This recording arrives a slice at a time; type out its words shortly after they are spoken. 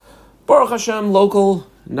Baruch Hashem, local,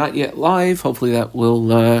 not yet live. Hopefully that will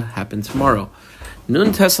happen tomorrow. Nun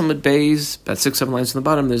Teslamid Beis, about 6-7 lines on the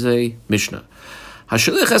bottom, there's a Mishnah.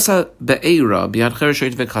 Somebody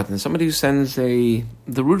who sends the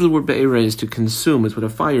root of the word be'era is to consume. It's what a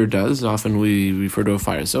fire does. Often we refer to a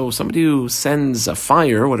fire. So somebody who sends a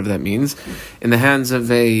fire, whatever that means, in the hands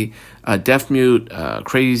of a deaf mute,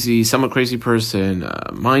 crazy, somewhat crazy person,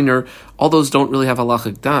 minor, all those don't really have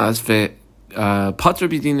halachic das.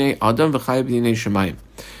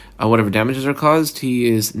 Whatever damages are caused, he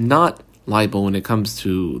is not liable when it comes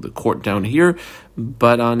to the court down here,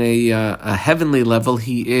 but on a heavenly level,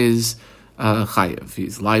 he is chayev.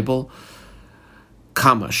 He's liable.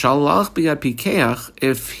 Kama shalach biyad pikeach.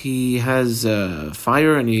 If he has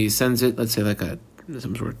fire and he sends it, let's say like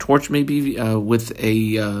some sort of torch, maybe with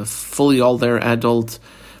a fully all there adult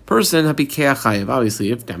person, pikeach chayev.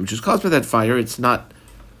 Obviously, if damage is caused by that fire, it's not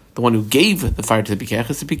the one who gave the fire to the pikeach;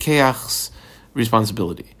 it's the pikeach's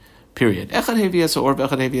responsibility. Period. Let's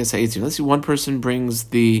see, one person brings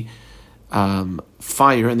the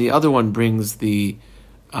fire and the other one brings the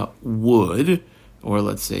wood, or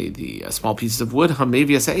let's say the small pieces of wood. The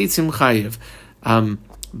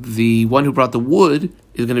one who brought the wood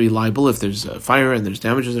is going to be liable if there's a fire and there's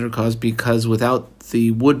damages that are caused, because without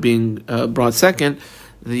the wood being brought second,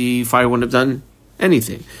 the fire wouldn't have done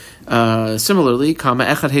anything. Similarly, if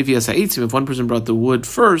one person brought the wood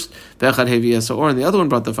first, and the other one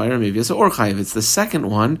brought the fire, it's the second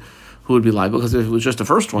one who would be liable, because if it was just the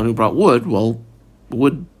first one who brought wood, well,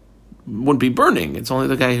 wood wouldn't be burning. It's only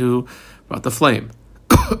the guy who brought the flame.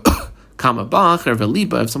 If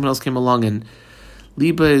someone else came along and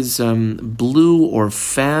liba is blew or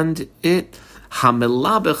fanned it, then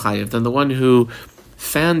the one who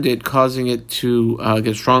fanned it, causing it to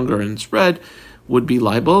get stronger and spread, would be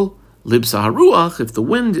liable. Libsa haruach, if the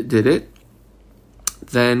wind did it,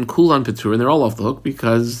 then kulan petur, and they're all off the hook,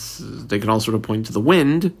 because they can all sort of point to the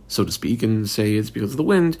wind, so to speak, and say it's because of the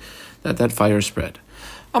wind that fire spread.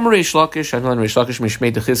 Amar Reish Lakish, Adlan Reish Lakish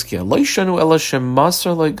Mishmei Dechizkia, Lo yishanu ela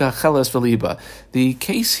shemasar lo gacheles v'liba. The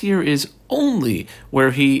case here is only where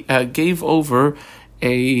he gave over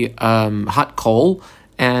a hot coal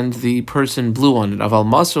and the person blew on it. Aval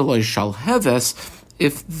masar lo shalheves,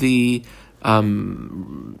 if the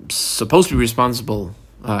supposed to be responsible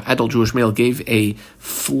adult Jewish male gave a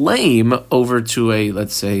flame over to a,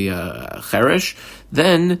 let's say, cheresh,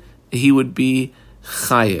 then he would be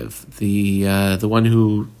chayev, the one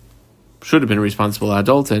who should have been a responsible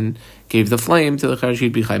adult and gave the flame to the cheresh.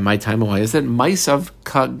 He'd be chayev. My time, why is that? Maisav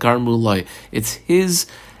ka garmulai. It's his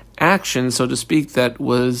action, so to speak, that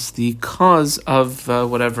was the cause of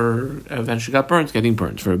whatever eventually got burnt, getting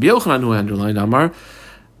burnt. For Rabbi Yochanan, who underlined Amar,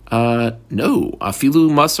 no, afilu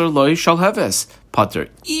masar loy shalheves pater.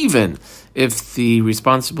 Even if the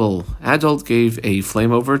responsible adult gave a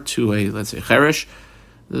flame over to a, let's say, cheresh,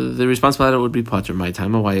 the responsible adult would be pater. My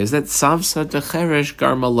time, why is that? Savsa de cheresh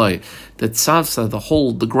garmaloi. That savsa, the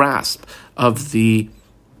hold, the grasp of the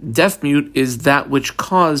deaf mute, is that which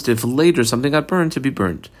caused, if later something got burned, to be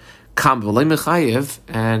burnt. Kam v'lei mechayev,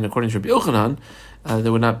 and according to Rabbi Yochanan,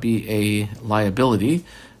 there would not be a liability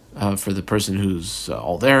for the person who's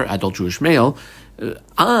all there, adult Jewish male.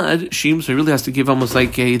 Ad Shim, so he really has to give almost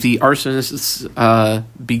like the arsonist's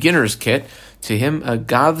beginner's kit to him,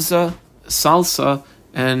 gavza, salsa,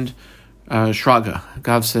 and shraga.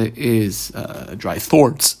 Gavza is dry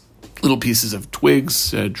thorns, little pieces of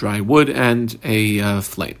twigs, dry wood, and a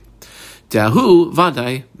flame. Dahu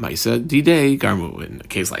vadai maisa didei garmu. In a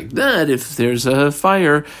case like that, if there's a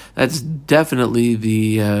fire, that's definitely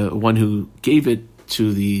the one who gave it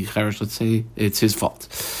to the cheresh, let's say, it's his fault.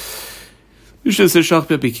 Manditani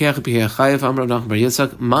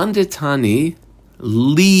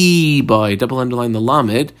libai, double underline the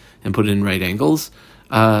lamed and put it in right angles.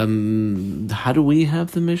 How do we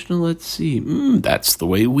have the Mishnah? Let's see. That's the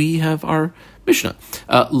way we have our Mishnah.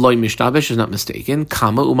 Loy mishtabesh is not mistaken.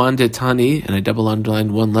 Kama umanditani, and I double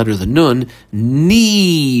underline one letter, the nun,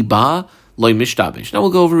 niba loy mishtabesh. Now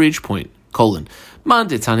we'll go over each point. Colon. Man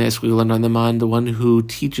detane, we learn on the man, the one who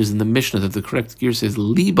teaches in the Mishnah that the correct gear says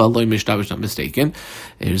liba loy mishtabesh, not mistaken.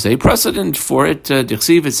 There's a precedent for it.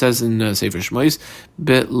 Dichsiv, it says in Sefer Shmois,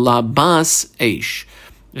 labas eish,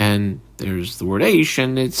 and there's the word eish,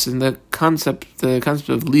 and it's in the concept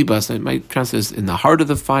of libas. It might translate as in the heart of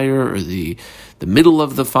the fire or the middle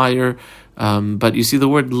of the fire, but you see the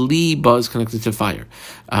word liba is connected to fire.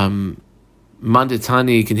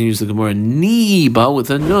 Manditani continues the Gemara, niba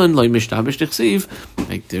with a nun, loy mishtabesh dichsiv.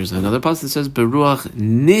 Like there's another passage that says beruach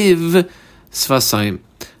niv sfasayim.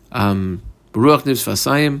 Beruach niv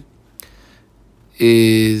sfasayim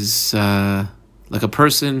is like a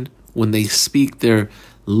person when they speak, their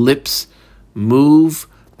lips move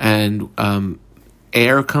and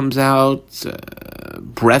air comes out,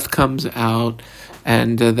 breath comes out,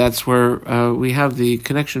 and that's where we have the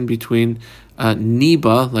connection between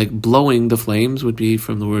niba, like blowing the flames, would be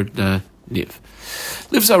from the word niv.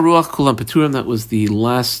 Livza ruach kulam peturim, that was the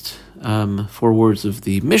last 4 words of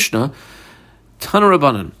the Mishnah. Tana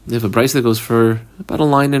Rabbanan, they have a brayso that goes for about a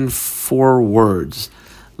line and 4 words.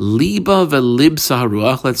 Liba velibsa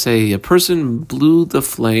haruach, let's say a person blew the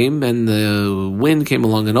flame and the wind came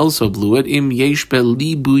along and also blew it. Im yesh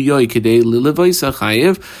belibu yoy kedei lilevaysa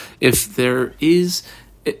chayev. If there is,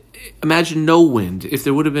 imagine no wind. If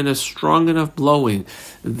there would have been a strong enough blowing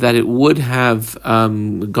that it would have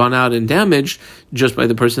gone out and damaged just by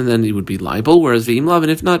the person, then it would be liable, whereas v'im lav,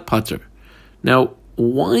 and if not, pater. Now,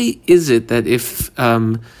 why is it that if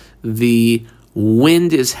the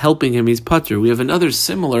wind is helping him, he's pater? We have another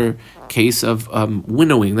similar case of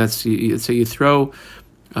winnowing. That's, so you throw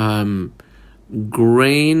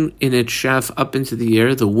grain in its chaff up into the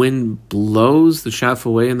air, the wind blows the chaff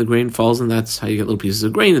away and the grain falls, and that's how you get little pieces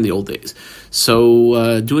of grain in the old days.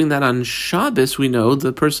 So doing that on Shabbos, we know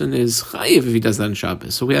the person is chayiv if he does that on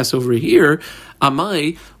Shabbos. So we ask over here,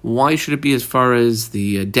 Amai, why should it be as far as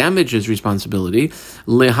the damages responsibility?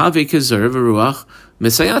 Lehave kezer v'ruach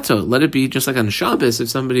mesayato. Let it be just like on Shabbos, if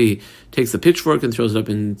somebody takes the pitchfork and throws it up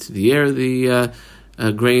into the air, the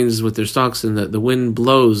grains with their stalks, and the wind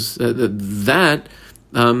blows, that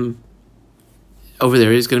over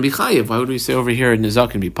there is going to be chayiv. Why would we say over here nizak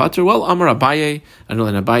can be pater? Well, Amar Abaye, I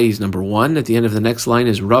underline Abaye is number 1. At the end of the next line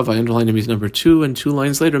is Rav, I underline him, he's number 2. And 2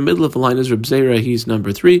 lines later, middle of the line is Reb Zera, he's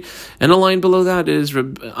number 3. And a line below that is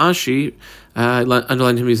Reb Ashi, I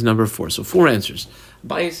underline him, he's number 4. So 4 answers.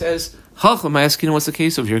 Abaye says, I'm asking what's the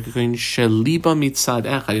case over here. You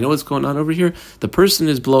know what's going on over here? The person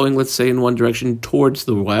is blowing, let's say, in one direction towards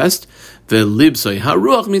the west, but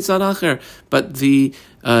the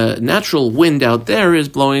natural wind out there is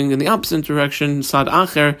blowing in the opposite direction, sad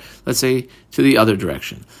acher, let's say, to the other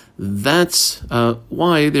direction. That's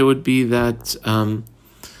why there would be that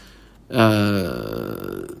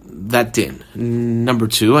that din. Number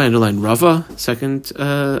 2, I underline Rava, second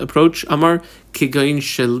approach. Amar kigain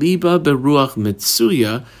sheliba beruach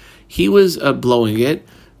mitsuya. He was blowing it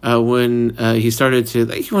when he started to,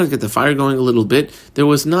 he wanted to get the fire going a little bit. There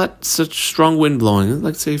was not such strong wind blowing,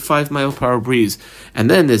 let's say 5-mile-per-hour breeze. And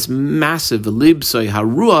then this massive libsoy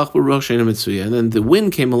haruach beruach sheina mitsuya. And then the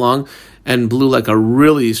wind came along and blew like a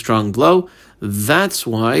really strong blow. That's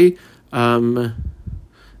why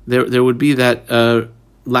there would be that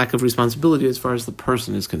lack of responsibility as far as the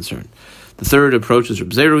person is concerned. The third approach is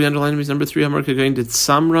Reb Zera, we underline him, he's number 3. Amar going to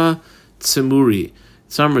Tzamra Tzimuri.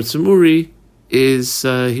 Tzamra Tzimuri is,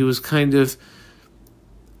 he was kind of,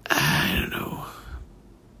 I don't know,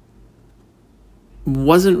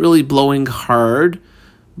 wasn't really blowing hard,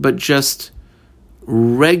 but just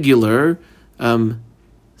regular,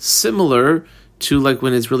 similar to like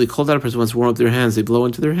when it's really cold out, a person wants to warm up their hands, they blow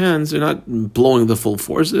into their hands. They're not blowing the full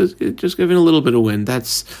force, it's just giving a little bit of wind.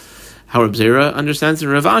 That's how Reb Zera understands it.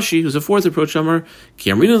 And Rav Ashi, who's a fourth approach, Amar,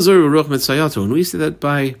 when we say that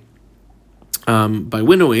by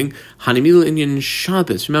winnowing, Hanimil Inyan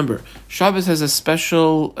Shabbos. Remember, Shabbos has a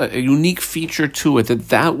special, a unique feature to it,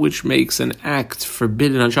 that which makes an act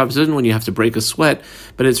forbidden on Shabbos isn't when you have to break a sweat,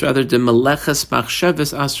 but it's rather the meleches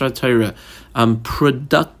machsheves asra Torah,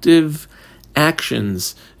 productive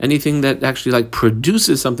actions. Anything that actually like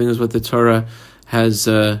produces something is what the Torah has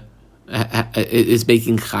is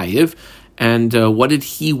making chayiv. And what did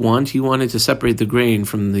he want? He wanted to separate the grain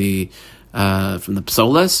from the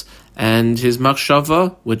psolas, and his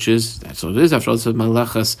machshava, which is, that's what it is, after all, it's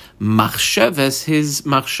malachas machsheves, his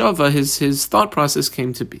machshava, his thought process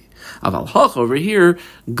came to be. Aval hach, over here,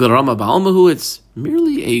 grama ba'almahu, it's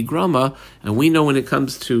merely a grama, and we know when it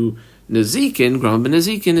comes to Nezikin, grama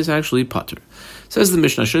b'nezikin is actually pater. Says the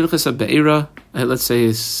Mishnah, let's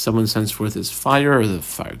say someone sends forth his fire, or the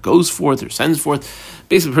fire goes forth or sends forth.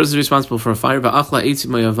 Basically, the person is responsible for a fire,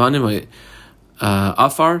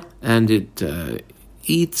 afar, and it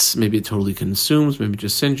eats, maybe it totally consumes, maybe it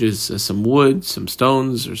just singes some wood, some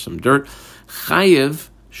stones, or some dirt. Chayev,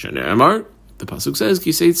 Shne'emar, the pasuk says,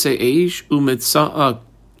 Kiseit Eish u'mitza'ah.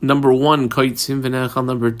 Number 1, Kaitzim v'nechal.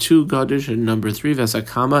 Number 2, Gadish. And number 3, Bava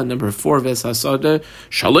Kama. Number 4, Vesasada.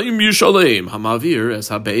 Shalem Yishalem Hamavir Es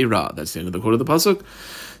Habeira. That's the end of the quote of the pasuk.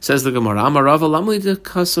 Says the Gemara, Amarava Lamli de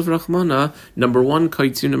Kasav Rachmana. Number 1,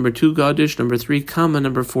 Kaitzim. Number 2, Gadish. Number 3, Kama.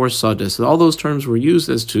 Number 4, Sada. So all those terms were used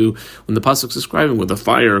as to when the pasuk's describing where the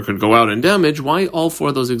fire could go out and damage. Why all 4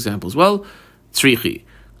 of those examples? Well, Tzrichi.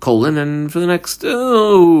 colon, and for the next,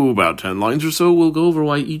 about 10 lines or so, we'll go over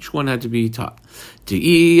why each one had to be taught.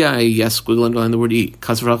 Yes, squiggle underline the word E.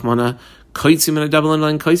 Kasav Rachmana, koitzim, and a double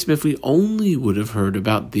underline koitzim. If we only would have heard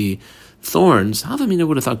about the thorns, how I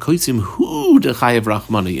would have thought koitzim hu de chayev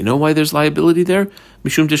Rachmana. You know why there's liability there?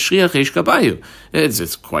 Mishum de shriach eish gabayu.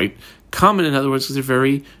 It's quite common, in other words, because they're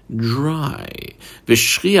very dry.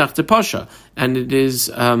 V'shriach de pasha, and it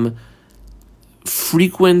is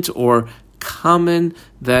frequent or common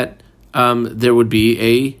that there would be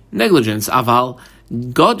a negligence. Aval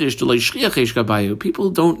godish de shriach eish gabayu. People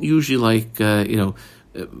don't usually like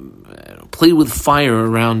play with fire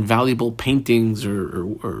around valuable paintings or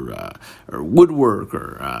woodwork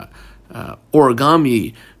or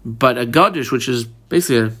origami, but a gadish, which is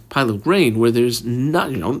basically a pile of grain, where there's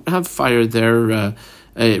not, you don't have fire there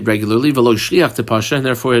regularly, velo shriach te pasha, and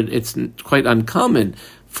therefore it's quite uncommon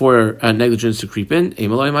for negligence to creep in.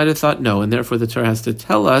 Emaloi might have thought no, and therefore the Torah has to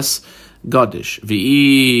tell us Gadish.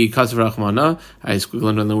 V'i kasav rachmana, I squiggle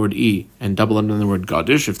under the word E and double under the word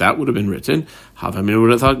Gadish. If that would have been written, Havamir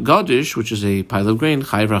would have thought Gadish, which is a pile of grain,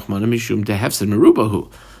 Chayiv rachmana mishum tehefsed merubahu.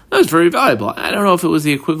 That's very valuable. I don't know if it was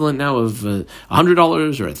the equivalent now of $100 or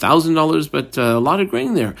 $1,000, but a lot of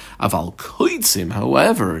grain there. Aval koitzim,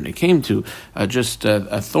 however, and it came to just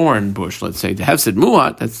a thorn bush, let's say, tehefsed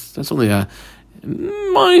muat, that's only a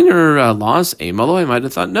minor loss. Amalo, I might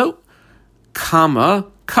have thought, no. Kama,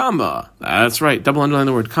 that's right. Double underline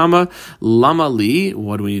the word kama. Lama li,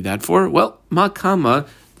 what do we need that for? Well, ma kama,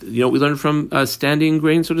 we learned from standing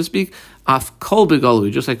grain, so to speak. Af kol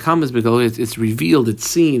begalu, just like kama is begalu, it's revealed, it's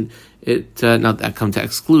seen. Not that come to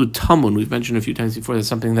exclude tamun. We've mentioned a few times before that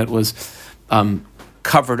something that was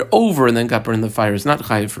covered over and then got burned in the fire is not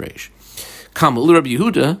chayiv reish. Kama ulu Rabbi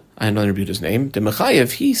Yehuda, I know Rabbi Yehuda's name, de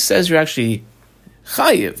mechayev, he says you're actually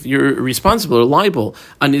chayiv, you're responsible or liable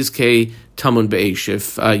anizke tamun be'esh.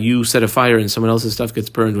 If you set a fire and someone else's stuff gets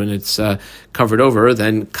burned when it's covered over,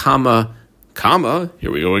 then kama,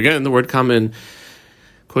 here we go again, the word kama in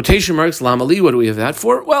quotation marks, lama li, what do we have that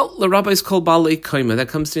for? Well, the rabbis call balei kaima, that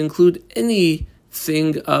comes to include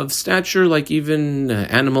anything of stature, like even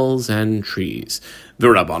animals and trees. The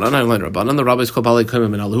rabbanan, I learned rabbanan, the rabbis call balei kaima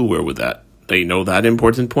min alahu, where would that? They know that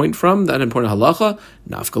important point from, that important halacha,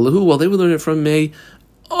 nafkalahu, well, they would learn it from a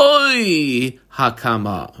oi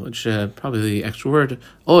hakama, which probably the extra word,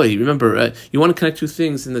 oi. Remember, you want to connect two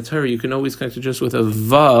things in the Torah, you can always connect it just with a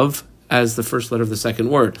vav as the first letter of the second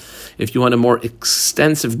word. If you want a more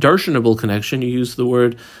extensive darshanable connection, you use the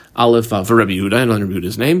word aleph vav. For Rabbi Yehuda, I don't know Rabbi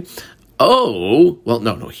Yehuda's name. Oh, well,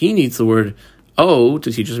 no, he needs the word oh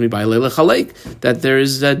to teach us by leila chalek, that there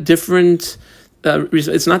is a different.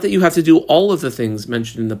 It's not that you have to do all of the things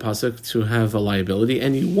mentioned in the pasuk to have a liability.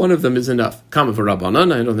 Any one of them is enough. Kama for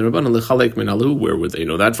Rabbanan, I know the Rabbanan lechalek min alahu. Where would they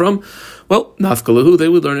know that from? Well, nafkalahu, they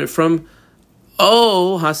would learn it from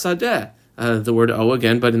oh hasadeh. The word oh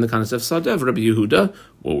again, but in the context of sadev. Rabbi Yehuda,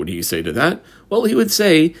 what would he say to that? Well, he would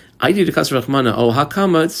say, I did a kasar rachmana oh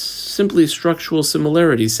hakama. It's simply structural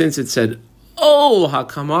similarity, since it said oh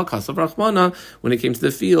hakama kasar rachmana when it came to the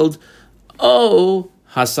field. Oh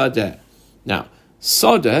hasadeh. Now,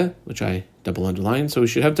 sadeh, which I double underline, so we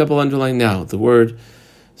should have double underline now. The word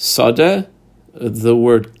sadeh, the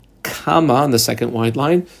word kama on the second wide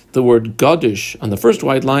line, the word gadish on the first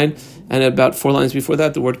wide line, and about 4 lines before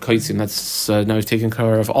that, the word kaitzim. That's now we've taken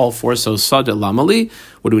care of all 4. So sadeh lamali,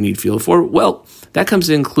 what do we need field for? Well, that comes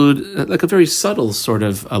to include like a very subtle sort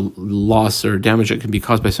of loss or damage that can be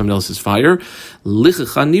caused by someone else's fire.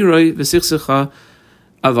 Lichecha niroi v'sichsecha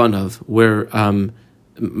avanav, where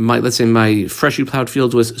let's say my freshly plowed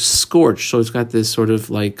field was scorched, so it's got this sort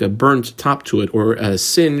of like a burnt top to it, or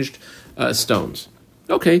singed stones.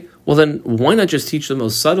 Okay, well then why not just teach the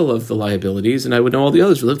most subtle of the liabilities, and I would know all the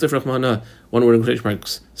others. One word in quotation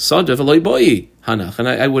marks, hanach, and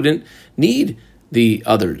I wouldn't need the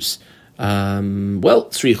others.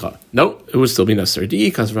 Sricha. No, it would still be necessary.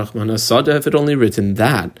 If it only written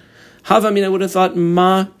that. I would have thought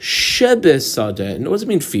ma shebe sadeh. And what does it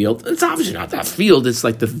mean field? It's obviously not that field. It's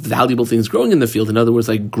like the valuable things growing in the field. In other words,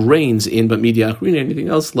 like grains in, but media achrina, anything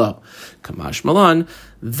else low. Kamash malan.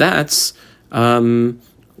 That's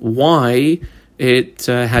why it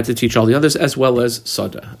had to teach all the others as well as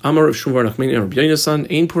sadeh. Amar Rav Shmuel Nachmani Rabbi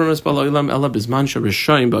Yonasan ein puranas ba'olam ela bizman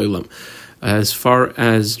sharishayim ba'olam. As far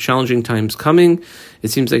as challenging times coming, it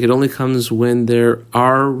seems like it only comes when there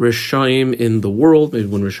are Rishayim in the world, maybe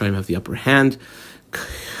when Rishayim have the upper hand.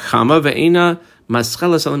 Chama ve'ena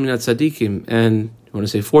maschela salam minat tzadikim. And I want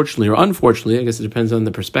to say fortunately or unfortunately, I guess it depends on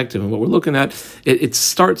the perspective and what we're looking at. It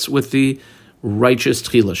starts with the righteous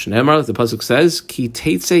tchila. Shneimar, the pasuk says, ki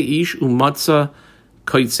teitze ish umatza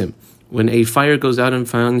koitzim. when a fire goes out and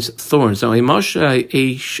finds thorns. Now, when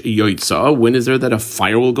is there that a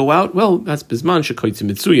fire will go out? Well, that's bisman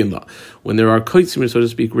shekoitzim mitzuyin la. When there are koitzim, so to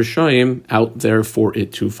speak, rishayim out there for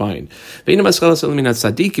it to find.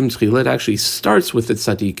 It actually starts with the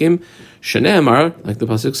tzadikim. Shene'emar, like the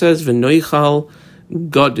pasuk says, v'noichal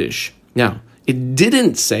godish. Now, it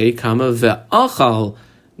didn't say kama ve'achal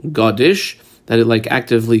godish, that it like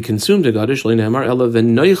actively consumed a gadish,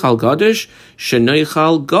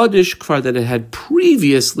 that it had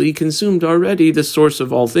previously consumed already the source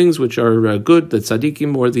of all things which are good, the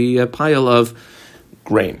tzadikim, or the pile of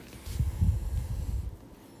grain.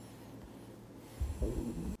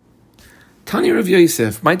 Tani Rav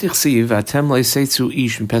Yosef,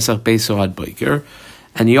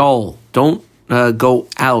 and y'all don't go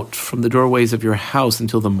out from the doorways of your house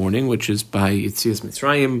until the morning, which is by Yetzias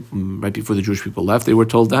Mitzrayim, right before the Jewish people left. They were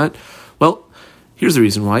told that. Well, here's the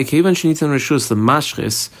reason why. Kevan Shenitan Rishus the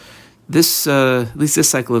Mashchis. This, at least this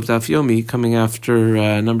cycle of Daf Yomi, coming after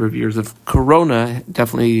a number of years of Corona,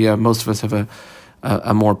 definitely most of us have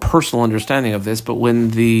a more personal understanding of this. But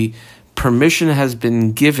when the permission has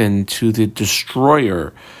been given to the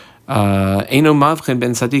destroyer, Eino Mavchen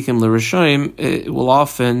ben Tzadikim l'Rishayim, it will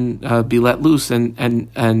often be let loose,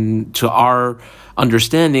 and to our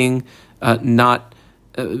understanding, not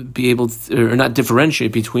be able to, or not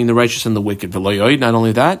differentiate between the righteous and the wicked. Not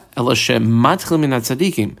only that, it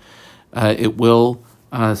will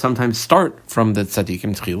sometimes start from the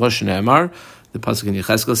tzadikim. The pasuk in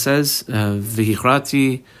Yechezkel says,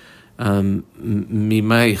 "V'hichrati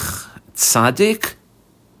mimeich tzadik,"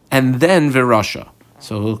 and then v'rasha.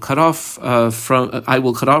 So I will cut off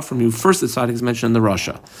from you first the tzaddik is mentioned in the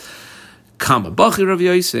Rasha. Kama Bachi Rav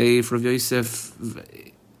Yosef. Rav Yosef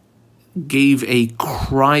gave a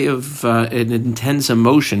cry of an intense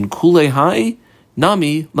emotion. Kulei hai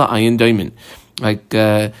nami la'ayin daimin. Like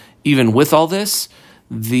even with all this,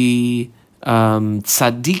 the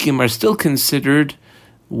tzaddikim are still considered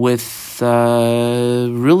with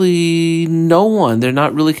really no one. They're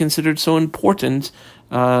not really considered so important.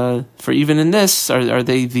 For even in this, are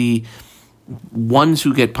they the ones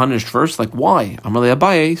who get punished first? Like, why? Amalei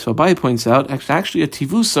Abaye. So Abaye points out, actually a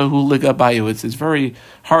tivusa who lig Abaye. It's very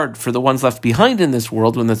hard for the ones left behind in this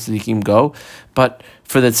world when the tzaddikim go. But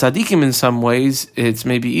for the tzaddikim in some ways, it's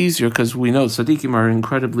maybe easier because we know tzaddikim are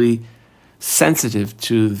incredibly sensitive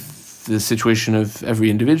to the situation of every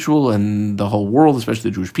individual and the whole world, especially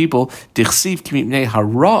the Jewish people. Because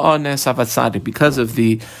of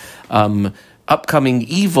the upcoming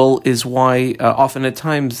evil is why often at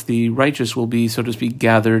times the righteous will be, so to speak,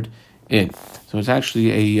 gathered in. So it's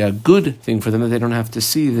actually a good thing for them that they don't have to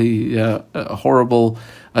see the horrible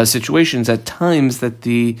situations at times that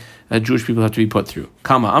the Jewish people have to be put through.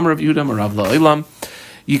 Kama Amrav Yudam or Rav La'ilam.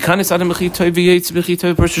 You kind of said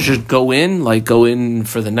a person should go in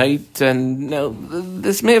for the night. And now,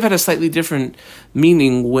 this may have had a slightly different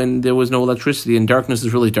meaning when there was no electricity and darkness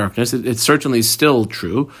is really darkness. It certainly is still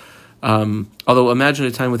true. Although imagine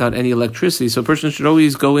a time without any electricity, so a person should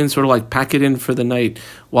always go in, sort of like pack it in for the night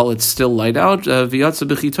while it's still light out, and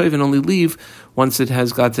only leave once it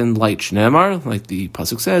has gotten light. Shneimar, like the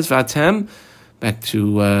pasuk says, Vatem, back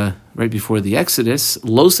to right before the Exodus,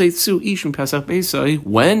 Lo seitzu ish Pesach Beisai,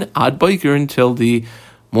 when ad boiker until the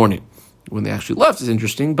morning. When they actually left is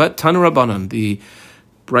interesting, but Tanu Rabbanan, the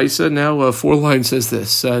Brisa now 4 lines says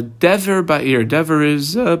this, Dever ba'ir, Dever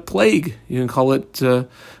is plague, you can call it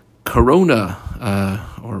Corona,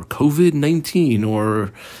 or COVID-19,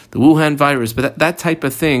 or the Wuhan virus, but that type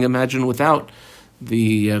of thing. Imagine without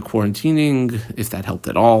the quarantining, if that helped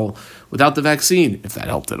at all, without the vaccine, if that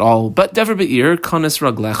helped at all. But Dever be'ir, kanes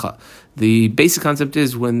raglecha. The basic concept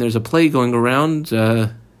is when there's a plague going around,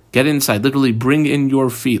 get inside, literally bring in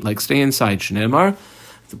your feet, like stay inside. Shneimar,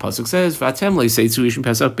 the pasuk says, Vatem le'seitzu ishim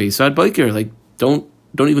pesach beisad boiker, like don't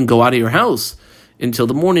even go out of your house until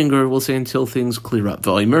the morning, or we'll say until things clear up.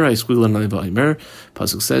 V'oimer, I squiggle on v'oimer.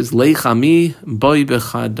 Pasuk says, Leichami boi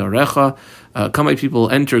bechad darecha. Come, my people,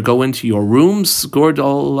 enter, go into your rooms.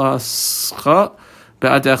 Gordalascha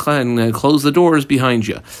be'adecha, and close the doors behind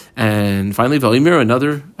you. And finally, v'oimer,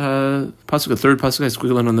 another pasuk, a third pasuk, I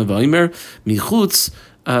squiggle on the v'oimer. Michutz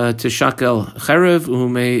tishakel cherev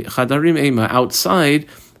ume chadarim ema. Outside,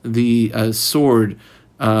 the sword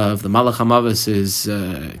of the Malach HaMavos is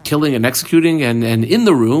killing and executing, and in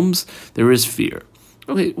the rooms there is fear.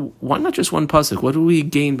 Okay, why not just one pasuk? What do we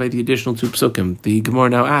gain by the additional 2 psukim? The Gemara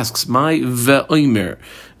now asks, "My ve'omer."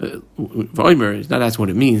 Ve'omer is not asking what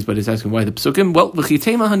it means, but it's asking why the psukim. Well,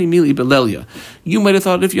 v'chitema hanimili belelia. You might have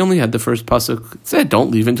thought if you only had the first pasuk, it said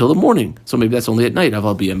don't leave until the morning. So maybe that's only at night.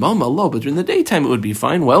 Aval b'yamam lo, but during the daytime it would be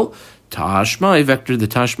fine. Well, Tashma, I vector the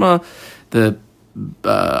Tashma, the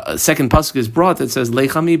second pasuk is brought that says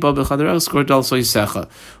Lechami ba b'chaderech skor dal soisecha,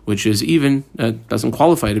 which is even doesn't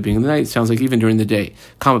qualify to being in the night. It sounds like even during the day.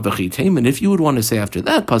 Kama b'chitem, and if you would want to say after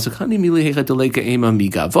that pasuk Hani milihecha deleka ema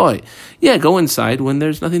migavoy, yeah, go inside when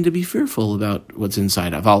there's nothing to be fearful about what's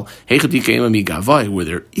inside. Aval hechadika ema migavoy, where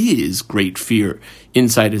there is great fear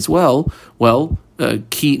inside as well. Well,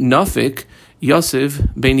 ki nafik. Yosef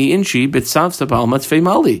Beni Inchi Bitsavsa Balmatfei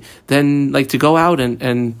Mali. Then, like, to go out and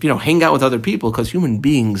hang out with other people because human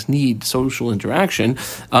beings need social interaction.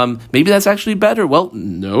 Maybe that's actually better. Well,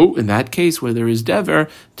 no. In that case, where there is dever,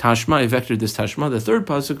 Tashma, I vectored this Tashma. The third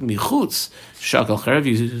pasuk Michutz Shakal Cherev.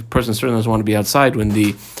 The person certainly doesn't want to be outside when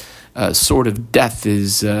the sword of death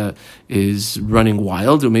is running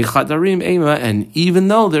wild. And even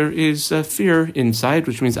though there is fear inside,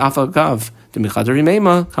 which means afagav.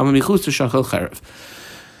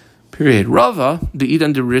 Period. Rava, the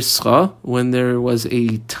Idan de Rischa, when there was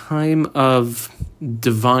a time of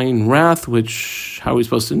divine wrath, which, how are we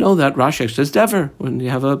supposed to know that? Rashi says dever, when you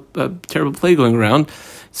have a terrible plague going around.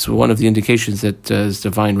 So one of the indications that is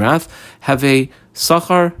divine wrath. Have a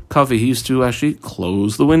sachar kavi. He used to actually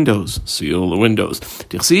close the windows, seal the windows.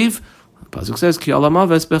 Tichsiv, Pasuk says, Ki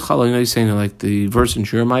alamaves bechalon, like the verse in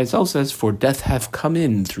Jeremiah itself says, for death have come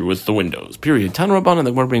in through the windows. Period. Tan Rabbanan,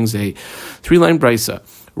 the Gemara brings a 3-line brisa.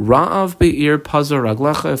 Ra'av be'ir pazar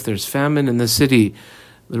raglecha, if there's famine in the city,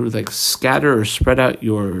 literally like scatter or spread out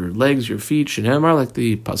your legs, your feet, shenemar, like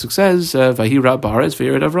the Pasuk says, Vahira ba'aretz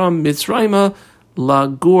ve'ered Avram mitzrayma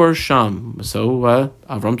lagur sham. So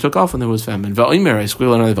Avram took off when there was famine. Va'imer, I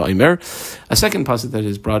squeal another va'imer. A second pasuk that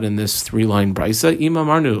is brought in this 3-line brisa. Ima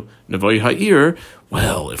marnu nevoi ha'ir.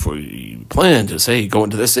 Well, if we plan to say go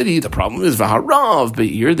into the city, the problem is v'harav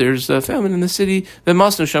be'ir. There's famine in the city.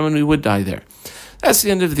 V'masnu sham, and we would die there. That's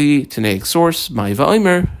the end of the Tanaic source. My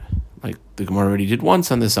va'imer, like the Gemara already did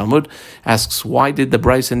once on this Amud, asks why did the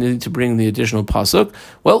brisa need to bring the additional pasuk?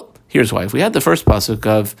 Well, here's why. If we had the first pasuk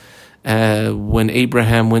of when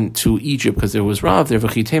Abraham went to Egypt because there was Rav there, where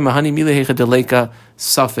there's no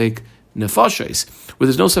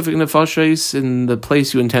suffix nefashos in the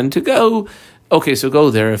place you intend to go. Okay, so go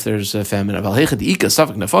there if there's a famine.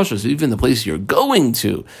 Even the place you're going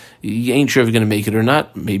to, you ain't sure if you're going to make it or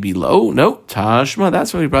not. Maybe low. No, Tashma.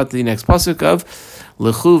 That's why we brought the next pasuk of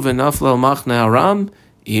Lechu v'nafla machna aram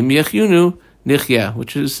im yechyunu nichya,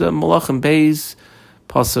 which is Malachim Beis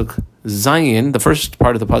pasuk Zayin, the first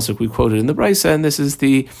part of the pasuk we quoted in the brisa, and this is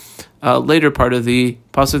the later part of the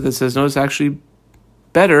pasuk that says, no, it's actually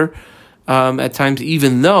better at times,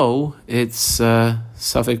 even though it's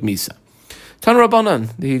suffix misa. Tan Rabbanan,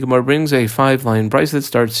 the Gemara brings a 5-line brisa that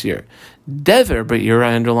starts here. Dever be'ir,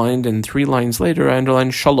 I underlined, and 3 lines later I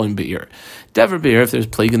underlined shalom be'ir. Dever be'ir, if there's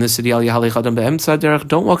plague in the city, al yahalech adam be'emtza derech,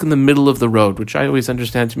 don't walk in the middle of the road, which I always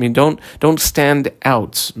understand to mean don't stand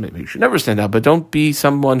out. Maybe you should never stand out, but don't be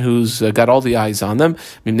someone who's got all the eyes on them.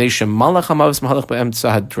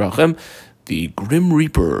 The Grim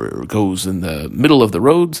Reaper goes in the middle of the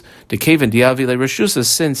roads.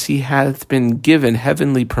 Since he hath been given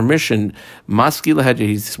heavenly permission,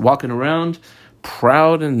 he's walking around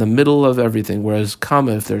proud in the middle of everything. Whereas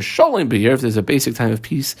Kama, if there's Shalom B'yer, if there's a basic time of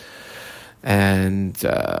peace, and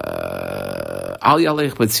Al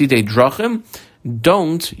Yalech B'tzidei Drachim,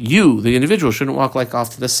 don't, you, the individual, shouldn't walk like off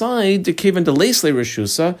to the side, to cave into Leisle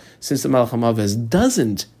Rishusa, since the Malach HaMaves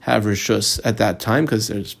doesn't have Rishus at that time, because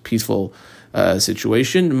there's peaceful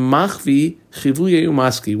situation. Machvi Chivuye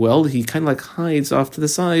Umaski, well, he kind of like hides off to the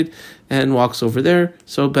side and walks over there,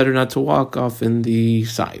 so better not to walk off in the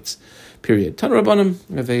sides. Period. Tan Rabbanim,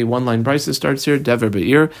 we have a 1-line brisa that starts here. Dever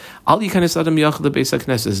be'ir, al yikanes adam yachad lebeis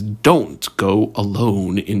hakneses. Don't go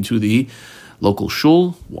alone into the local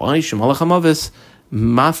shul. Why? Shemalach hamavis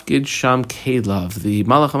mafgid sham kelav. The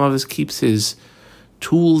malach hamavis keeps his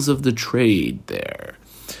tools of the trade there.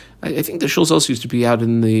 I think the shuls also used to be out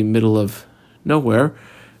in the middle of nowhere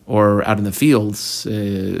or out in the fields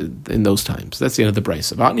in those times. That's the end of the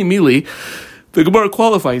brisa. Vatni mili, the Gemara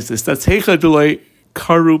qualifies this. That's heicha delay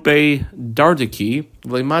Karube Dardiki,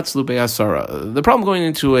 Vleimatzlu Be'asara. The problem going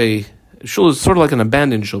into a shul is sort of like an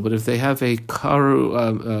abandoned shul, but if they have a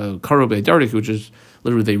Karube Dardiki, which is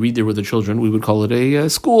literally they read there with the children, we would call it a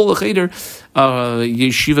school, a cheder,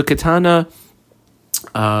 yeshiva katana,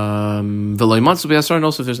 Vleimatzlu Be'asara, and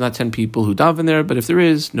also if there's not 10 people who daven there, but if there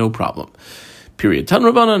is, no problem. Period. Tan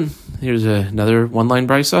Rabbanan. Here's another 1-line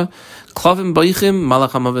brisa. Klavim baichim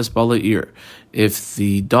malach hamaves bala'ir. If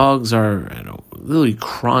the dogs are, really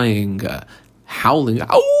crying, howling,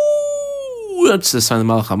 oh, that's the sign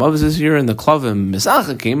the malach hamaves is here. And the klavim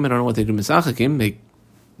misachakim, I don't know what they do misachakim. They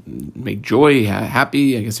make joy,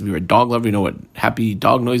 happy. I guess if you're a dog lover, you know what happy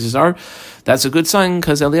dog noises are. That's a good sign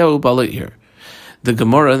because Eliyahu bala here. The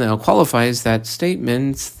Gemara now qualifies that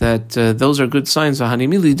statement that those are good signs.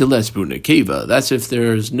 That's if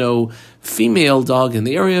there's no female dog in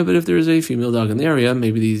the area, but if there's a female dog in the area,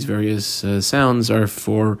 maybe these various sounds are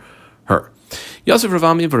for her. Yosef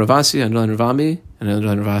Ravami, Ravasi, and Ravami, and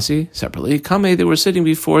Ravasi separately. Kame, they were sitting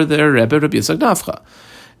before their Rebbe, Rabbi Yitzchak Nafcha.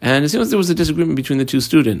 And it seems there was a disagreement between the two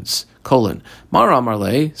students. Mar Amar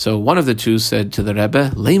Le, so one of the two said to the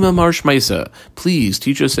Rebbe, Lema Mar Shmeisa, please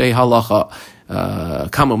teach us a halacha.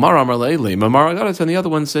 Kama Mar Amar Le, Lema Mar Agadata, and the other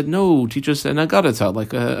one said, no, teach us an Agadata,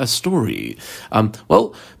 like a story.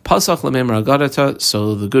 Pasach Lememar Agadata,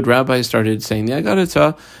 so the good rabbi started saying the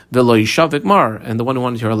Agadata, Velo Yishavik Mar, and the one who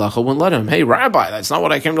wanted to hear halacha wouldn't let him. Hey, rabbi, that's not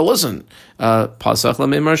what I came to listen. Pasach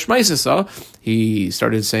Lememar Shmeisa, he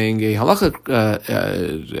started saying a halacha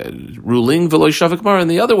ruling, Velo Yishavik Mar, and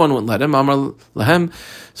the other one wouldn't let him, Amar Lahem.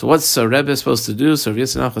 So what's a Rebbe supposed to do? So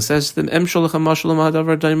Yitzchak says to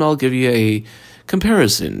them, I'll give you a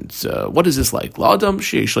comparison. What is this like?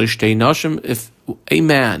 If a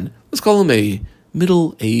man, let's call him a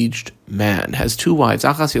middle-aged man, has two wives,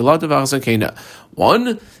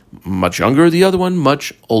 one much younger, the other one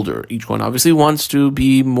much older. Each one obviously wants to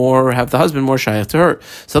have the husband more shaykh to her.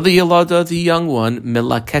 So the Yelada, the young one,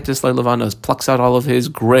 Melaketis Leilavanas, plucks out all of his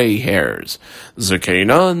gray hairs.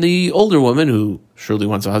 Zakena, and the older woman, who surely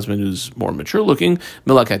wants a husband who's more mature looking,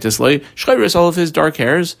 Melaketis Le, shchayris, all of his dark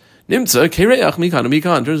hairs. Nimtza, Kereach Mikan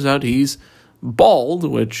Mikan, turns out he's bald,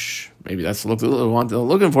 which maybe that's the look they're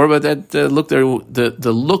looking for, but that the look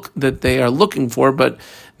that they are looking for, but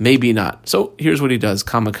maybe not. So here's what he does.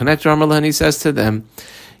 Kama connector Amarlan, he says to them,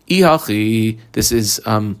 Ihachi, this is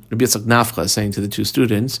Rabbi Yitzchak Nafcha saying to the two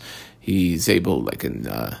students, he's able, like in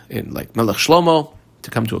like Melech Shlomo,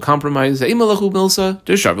 to come to a compromise. I'm going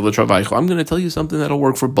to tell you something that'll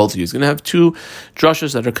work for both of you. He's going to have two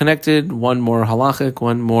drushes that are connected, one more halachic,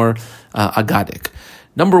 one more agadic.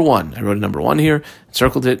 Number one, I wrote a number one here,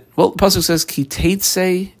 circled it. Well, the pasuk says, Ki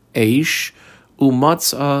teitze eish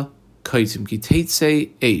umatza kaitim. Ki teitze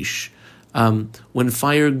eish. When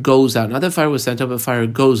fire goes out, not that fire was sent up, but fire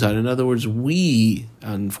goes out. In other words, we,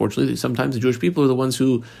 unfortunately, sometimes the Jewish people are the ones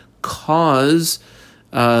who cause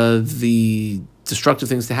the destructive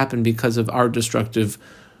things to happen because of our destructive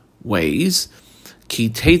ways. Ki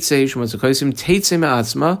teitze shematzakaisim teitze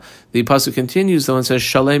ma'atzma. The pasuk continues though and says,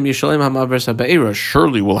 Shalem yishalem ha'maver sabeira.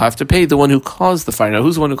 Surely we'll have to pay the one who caused the fire. Now,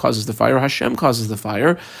 who's the one who causes the fire? Hashem causes the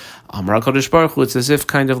fire. Amar HaKadosh Baruch Hu. It's as if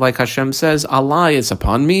kind of like Hashem says, Alai, it's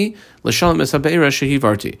upon me. L'shalem es habeira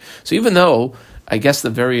shehivarti. So even though I guess the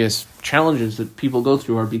various challenges that people go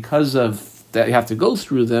through are because of that you have to go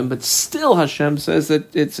through them, but still Hashem says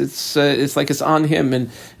that it's like it's on him, and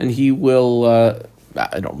he will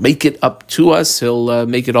make it up to us. He'll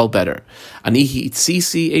make it all better. Anihi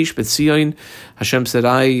itzisi eish betzion. Hashem said,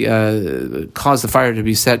 I caused the fire to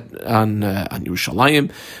be set on Yerushalayim,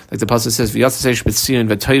 like the pasuk says, V'yatzis eish betzion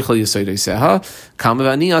v'toichel yesodei seha. Kama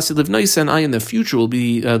v'ani asi liv noisa, and I in the future will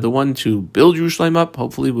be the one to build Yerushalayim up.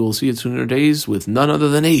 Hopefully, we will see it sooner days with none other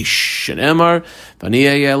than Eish and Emar. V'ani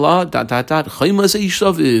yela chaymas eish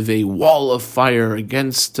saviv, a wall of fire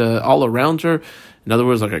against all around her. In other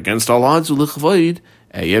words, like against all odds, that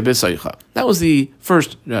was the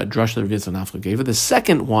first drush that Rabbi Yitzchak Nafcha gave her. The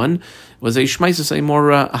second one was a shmaisus, a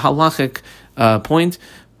more halachic point.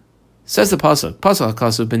 Says the pasuk, pasuk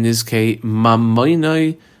hakasav benizkei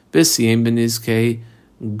mamoinoi b'siyem benizkei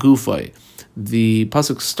gufay. The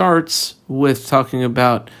pasuk starts with talking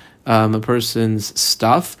about a person's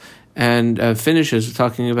stuff and finishes with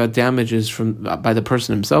talking about damages by the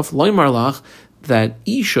person himself. Loy marlach, that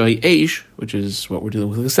Ishay Eish, which is what we're dealing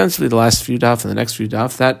with extensively the last few daf and the next few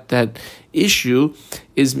daf, that issue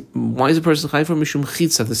is, why is a person chayv for mishum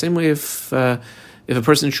chitza? The same way if a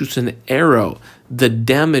person shoots an arrow, the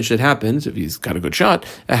damage that happens, if he's got a good shot,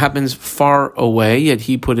 it happens far away, yet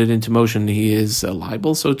he put it into motion, he is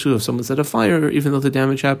liable. So too, if someone set a fire, even though the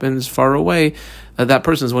damage happens far away, that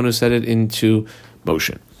person is the one who set it into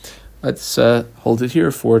motion. Let's hold it here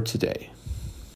for today.